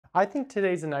I think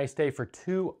today's a nice day for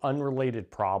two unrelated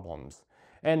problems.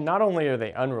 And not only are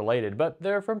they unrelated, but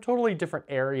they're from totally different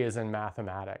areas in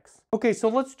mathematics. Okay, so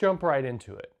let's jump right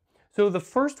into it. So the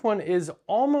first one is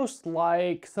almost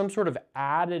like some sort of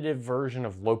additive version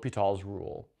of L'Hopital's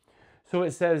rule. So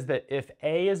it says that if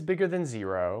a is bigger than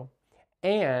 0,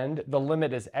 and the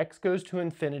limit as x goes to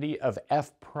infinity of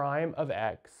f prime of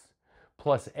x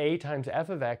plus a times f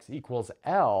of x equals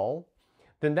L,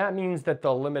 then that means that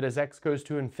the limit as x goes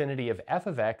to infinity of f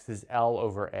of x is L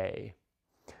over a.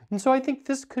 And so I think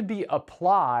this could be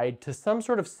applied to some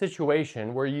sort of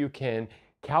situation where you can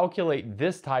calculate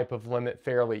this type of limit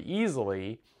fairly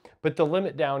easily, but the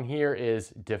limit down here is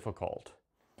difficult.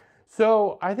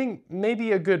 So I think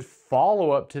maybe a good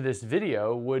follow-up to this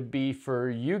video would be for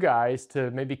you guys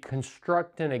to maybe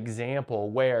construct an example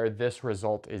where this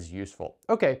result is useful.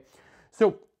 Okay,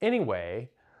 so anyway,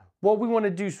 what we want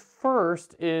to do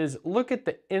first is look at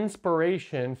the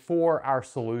inspiration for our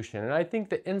solution. And I think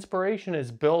the inspiration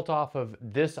is built off of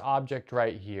this object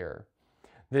right here,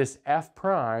 this f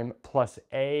prime plus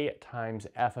a times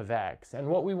f of x. And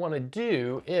what we want to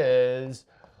do is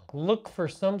look for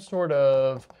some sort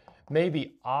of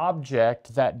maybe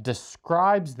object that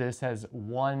describes this as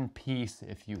one piece,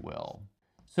 if you will.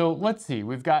 So let's see,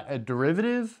 we've got a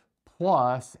derivative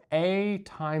plus a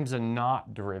times a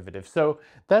not derivative. So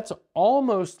that's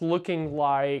almost looking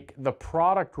like the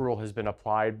product rule has been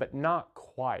applied, but not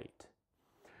quite.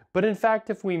 But in fact,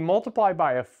 if we multiply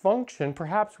by a function,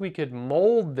 perhaps we could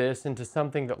mold this into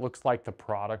something that looks like the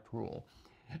product rule.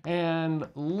 And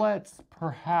let's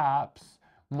perhaps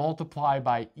multiply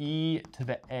by e to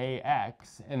the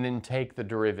ax and then take the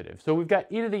derivative. So we've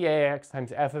got e to the ax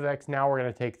times f of x. Now we're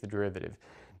going to take the derivative.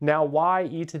 Now why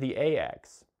e to the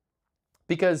ax?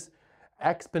 Because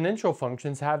exponential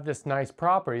functions have this nice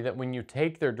property that when you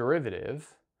take their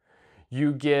derivative,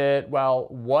 you get, well,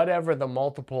 whatever the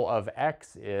multiple of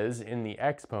x is in the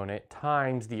exponent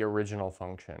times the original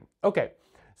function. Okay,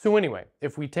 so anyway,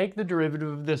 if we take the derivative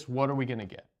of this, what are we going to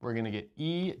get? We're going to get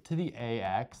e to the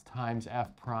ax times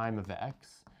f prime of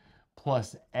x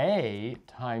plus a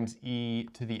times e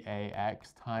to the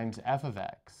ax times f of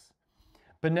x.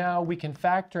 But now we can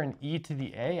factor an e to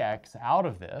the ax out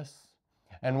of this,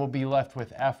 and we'll be left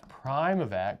with f prime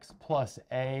of x plus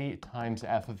a times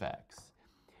f of x.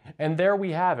 And there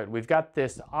we have it. We've got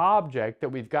this object that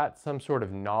we've got some sort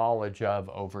of knowledge of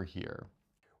over here.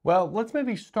 Well, let's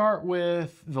maybe start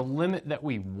with the limit that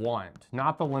we want,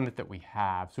 not the limit that we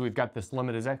have. So we've got this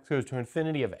limit as x goes to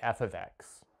infinity of f of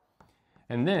x.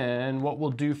 And then what we'll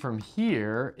do from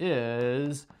here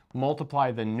is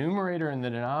multiply the numerator and the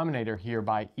denominator here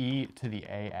by e to the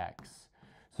ax.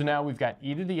 So now we've got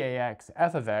e to the ax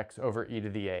f of x over e to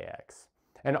the ax.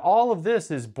 And all of this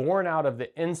is born out of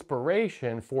the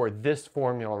inspiration for this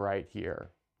formula right here.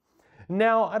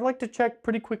 Now, I'd like to check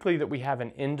pretty quickly that we have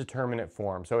an indeterminate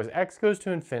form. So as x goes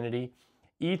to infinity,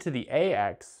 e to the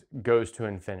ax goes to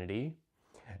infinity.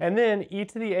 And then e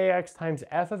to the ax times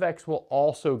f of x will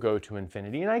also go to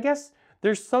infinity. And I guess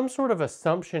there's some sort of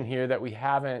assumption here that we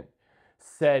haven't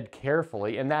said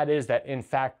carefully, and that is that in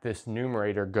fact this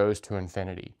numerator goes to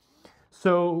infinity.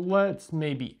 So let's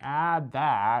maybe add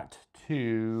that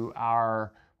to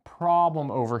our problem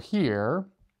over here.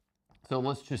 So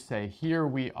let's just say here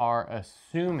we are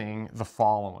assuming the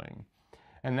following,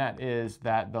 and that is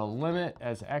that the limit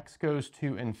as x goes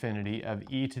to infinity of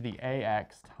e to the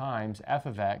ax times f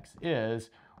of x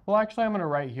is, well, actually I'm going to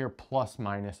write here plus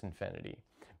minus infinity,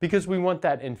 because we want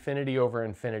that infinity over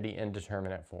infinity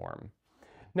indeterminate form.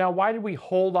 Now, why did we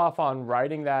hold off on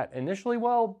writing that initially?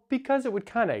 Well, because it would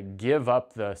kind of give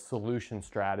up the solution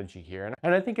strategy here.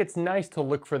 And I think it's nice to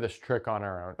look for this trick on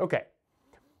our own. Okay,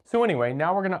 so anyway,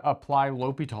 now we're going to apply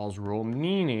L'Hopital's rule,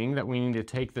 meaning that we need to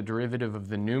take the derivative of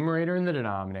the numerator and the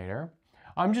denominator.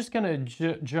 I'm just going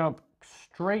to jump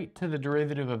straight to the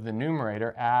derivative of the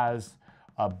numerator as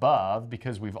above,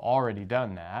 because we've already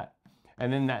done that.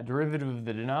 And then that derivative of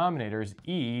the denominator is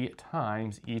e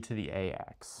times e to the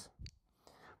ax.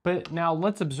 But now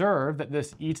let's observe that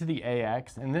this e to the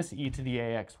ax and this e to the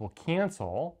ax will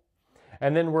cancel,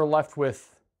 and then we're left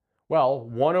with, well,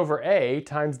 1 over a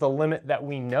times the limit that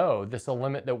we know, this is a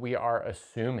limit that we are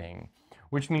assuming,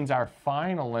 which means our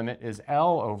final limit is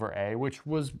L over a, which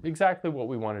was exactly what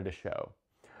we wanted to show.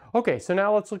 Okay, so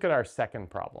now let's look at our second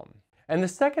problem. And the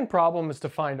second problem is to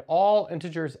find all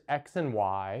integers x and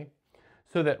y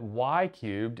so that y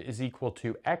cubed is equal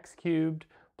to x cubed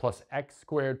plus x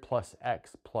squared plus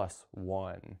x plus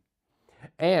 1.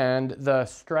 And the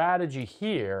strategy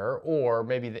here, or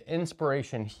maybe the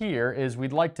inspiration here, is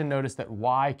we'd like to notice that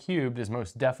y cubed is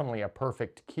most definitely a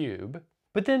perfect cube.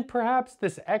 But then perhaps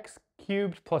this x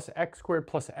cubed plus x squared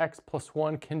plus x plus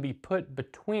 1 can be put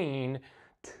between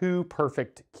two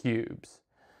perfect cubes.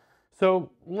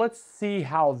 So let's see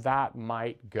how that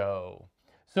might go.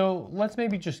 So let's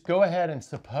maybe just go ahead and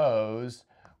suppose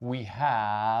we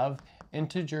have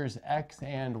integers x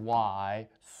and y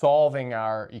solving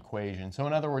our equation. So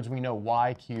in other words, we know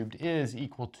y cubed is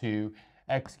equal to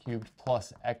x cubed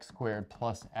plus x squared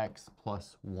plus x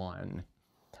plus 1.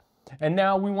 And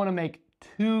now we want to make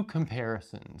two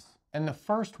comparisons. And the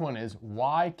first one is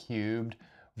y cubed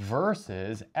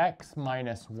versus x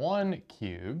minus 1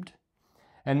 cubed.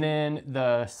 And then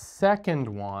the second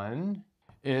one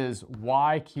is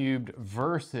y cubed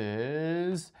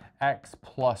versus x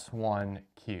plus 1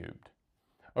 cubed.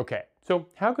 Okay, so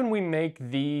how can we make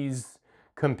these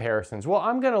comparisons? Well,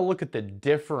 I'm going to look at the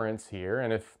difference here,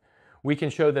 and if we can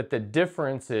show that the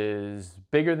difference is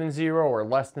bigger than 0 or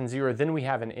less than 0, then we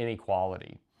have an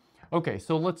inequality. Okay,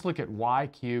 so let's look at y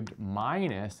cubed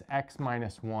minus x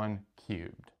minus 1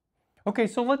 cubed. Okay,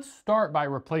 so let's start by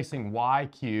replacing y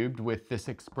cubed with this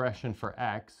expression for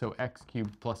x, so x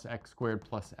cubed plus x squared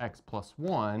plus x plus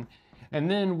 1, and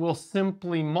then we'll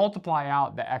simply multiply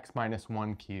out the x minus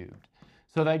 1 cubed.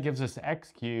 So that gives us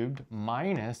x cubed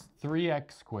minus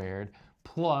 3x squared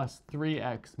plus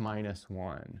 3x minus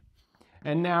 1.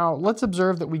 And now let's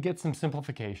observe that we get some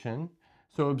simplification.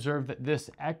 So observe that this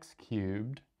x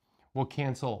cubed will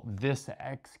cancel this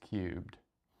x cubed.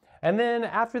 And then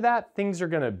after that, things are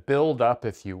going to build up,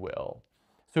 if you will.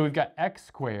 So we've got x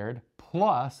squared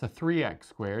plus a 3x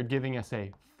squared, giving us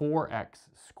a 4x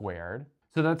squared.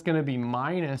 So that's going to be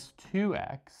minus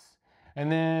 2x.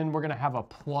 And then we're going to have a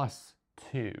plus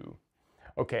 2.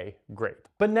 Okay, great.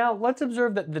 But now let's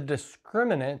observe that the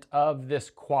discriminant of this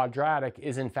quadratic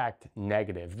is in fact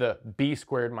negative. The b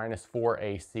squared minus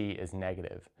 4ac is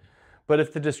negative. But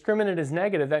if the discriminant is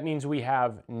negative, that means we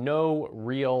have no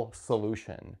real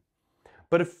solution.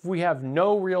 But if we have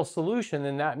no real solution,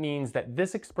 then that means that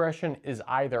this expression is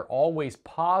either always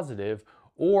positive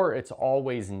or it's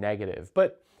always negative.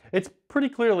 But it's pretty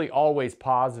clearly always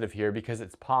positive here because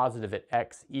it's positive at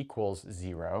x equals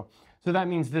 0. So that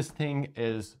means this thing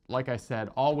is, like I said,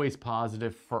 always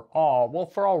positive for all, well,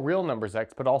 for all real numbers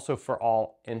x, but also for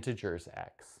all integers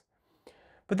x.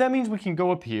 But that means we can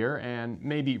go up here and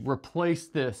maybe replace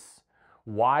this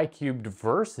y cubed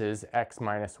versus x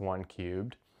minus 1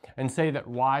 cubed and say that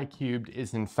y cubed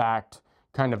is in fact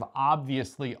kind of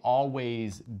obviously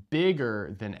always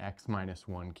bigger than x minus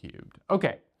 1 cubed.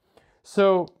 Okay,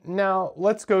 so now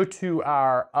let's go to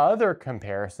our other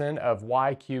comparison of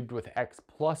y cubed with x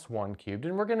plus 1 cubed,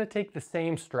 and we're going to take the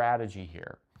same strategy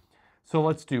here. So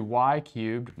let's do y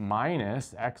cubed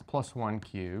minus x plus 1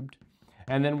 cubed,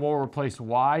 and then we'll replace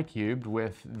y cubed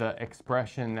with the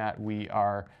expression that we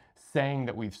are saying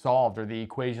that we've solved, or the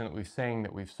equation that we're saying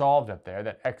that we've solved up there,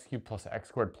 that x cubed plus x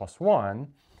squared plus 1.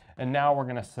 And now we're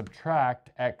going to subtract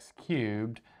x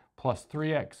cubed plus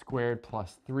 3x squared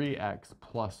plus 3x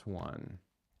plus 1.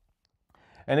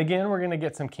 And again, we're going to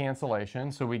get some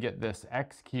cancellation. So we get this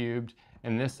x cubed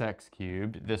and this x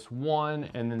cubed, this 1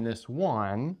 and then this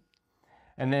 1.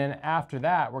 And then after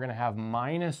that, we're going to have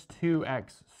minus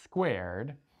 2x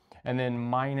squared and then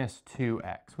minus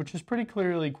 2x, which is pretty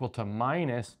clearly equal to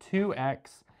minus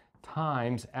 2x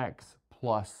times x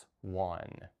plus 1.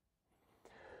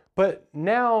 But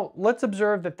now let's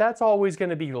observe that that's always going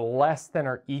to be less than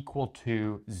or equal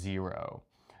to 0.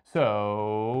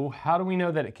 So how do we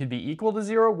know that it could be equal to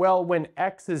 0? Well, when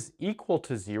x is equal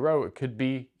to 0, it could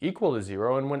be equal to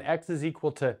 0. And when x is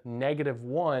equal to negative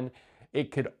 1,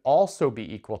 it could also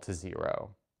be equal to 0.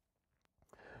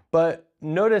 But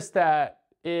notice that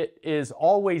it is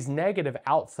always negative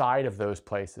outside of those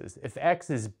places. If x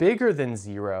is bigger than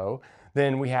 0,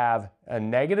 then we have a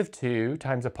negative 2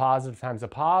 times a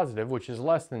positive, which is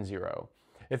less than 0.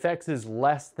 If x is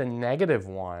less than negative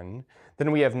 1,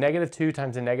 then we have negative 2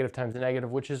 times a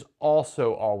negative, which is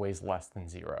also always less than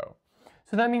 0.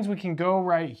 So that means we can go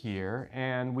right here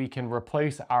and we can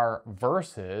replace our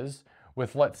verses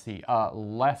with, let's see,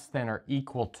 less than or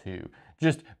equal to,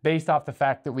 just based off the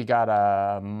fact that we got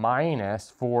a minus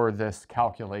for this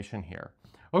calculation here.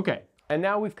 Okay, and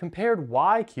now we've compared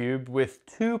y cubed with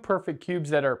two perfect cubes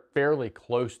that are fairly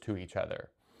close to each other.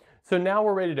 So now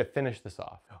we're ready to finish this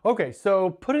off. Okay, so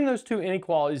putting those two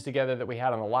inequalities together that we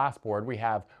had on the last board, we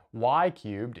have y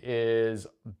cubed is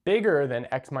bigger than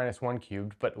x minus 1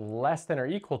 cubed, but less than or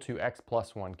equal to x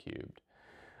plus 1 cubed.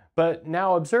 But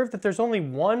now observe that there's only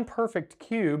one perfect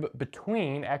cube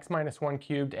between x minus 1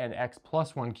 cubed and x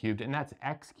plus 1 cubed, and that's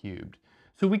x cubed.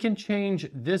 So we can change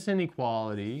this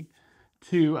inequality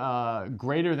to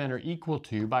greater than or equal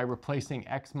to by replacing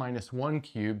x minus 1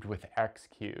 cubed with x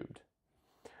cubed.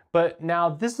 But now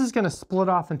this is going to split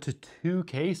off into two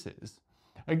cases.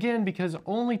 Again, because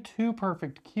only two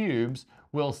perfect cubes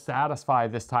will satisfy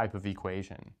this type of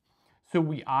equation. So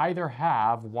we either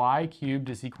have y cubed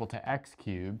is equal to x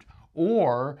cubed,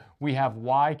 or we have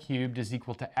y cubed is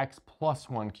equal to x plus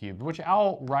 1 cubed, which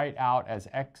I'll write out as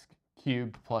x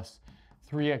cubed plus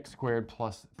 3x squared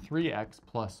plus 3x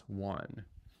plus 1.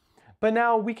 But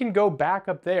now we can go back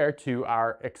up there to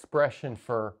our expression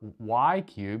for y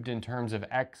cubed in terms of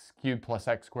x cubed plus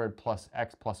x squared plus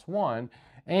x plus 1.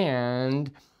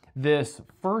 And this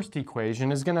first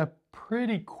equation is going to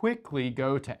pretty quickly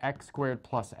go to x squared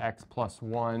plus x plus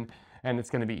 1, and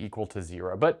it's going to be equal to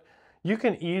 0. But you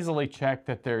can easily check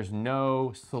that there's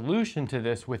no solution to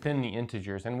this within the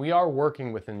integers, and we are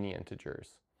working within the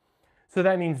integers. So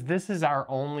that means this is our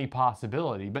only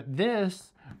possibility, but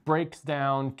this breaks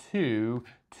down to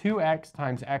 2x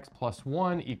times x plus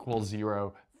 1 equals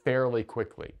 0 fairly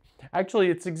quickly. Actually,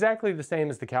 it's exactly the same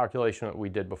as the calculation that we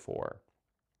did before.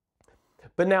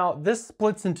 But now this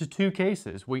splits into two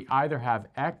cases. We either have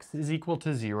x is equal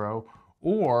to 0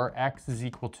 or x is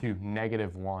equal to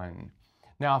negative 1.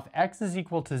 Now if x is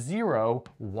equal to 0,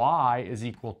 y is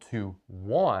equal to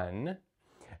 1.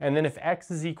 And then if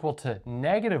x is equal to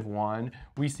negative 1,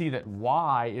 we see that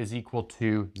y is equal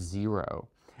to 0.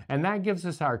 And that gives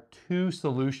us our two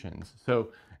solutions.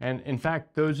 And in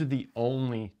fact, those are the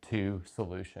only two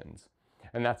solutions.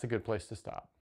 And that's a good place to stop.